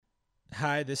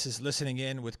Hi, this is Listening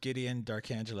In with Gideon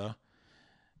D'Arcangelo.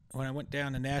 When I went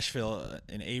down to Nashville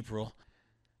in April,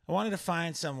 I wanted to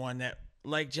find someone that,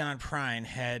 like John Prine,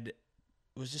 had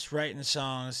was just writing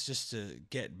songs just to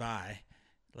get by,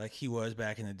 like he was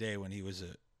back in the day when he was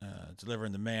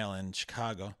delivering the mail in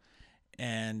Chicago.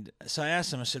 And so I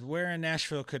asked him, I said, where in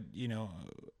Nashville could,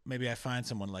 maybe I find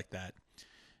someone like that?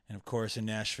 And of course, in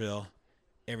Nashville,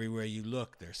 everywhere you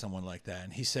look, there's someone like that.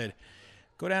 And he said,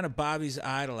 go down to Bobby's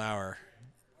Idle Hour.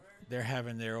 They're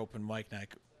having their open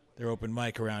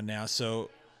mic around now. So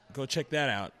go check that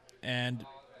out. And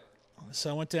so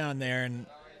I went down there and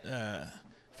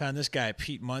found this guy,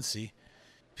 Pete Muncie.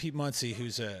 Pete Muncie,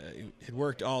 had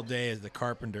worked all day as the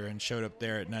carpenter and showed up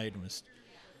there at night and was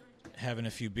having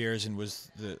a few beers and was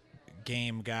the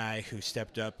game guy who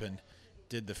stepped up and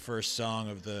did the first song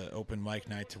of the open mic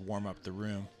night to warm up the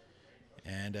room.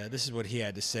 And this is what he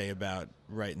had to say about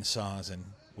writing songs and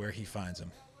where he finds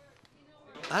them.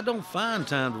 I don't find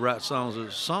time to write songs.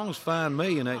 The songs find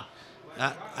me, and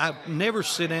I never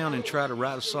sit down and try to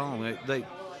write a song.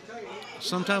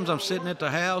 Sometimes I'm sitting at the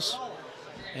house,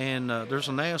 and there's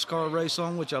a NASCAR race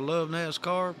on, which I love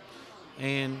NASCAR,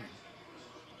 and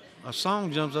a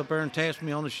song jumps up there and taps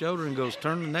me on the shoulder and goes,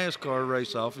 "Turn the NASCAR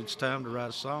race off. It's time to write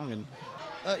a song."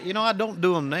 And I don't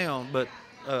do them now, but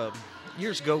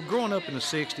years ago, growing up in the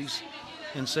 '60s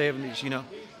and '70s,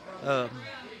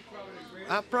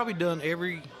 I've probably done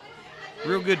every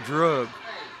real good drug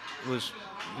was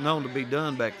known to be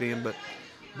done back then.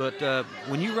 But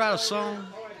when you write a song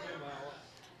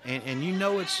and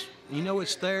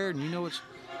it's there, and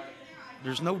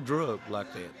there's no drug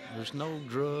like that. There's no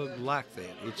drug like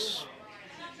that.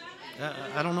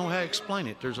 I don't know how to explain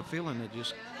it. There's a feeling that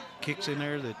just kicks in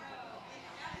there that,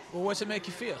 Well, what's it make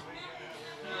you feel?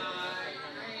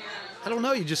 I don't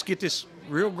know, you just get this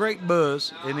real great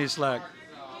buzz, and it's like,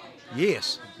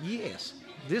 yes,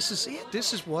 this is it.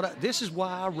 This is why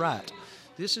I write.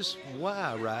 This is why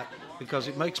I write, because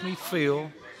it makes me feel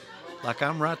like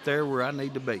I'm right there where I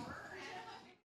need to be.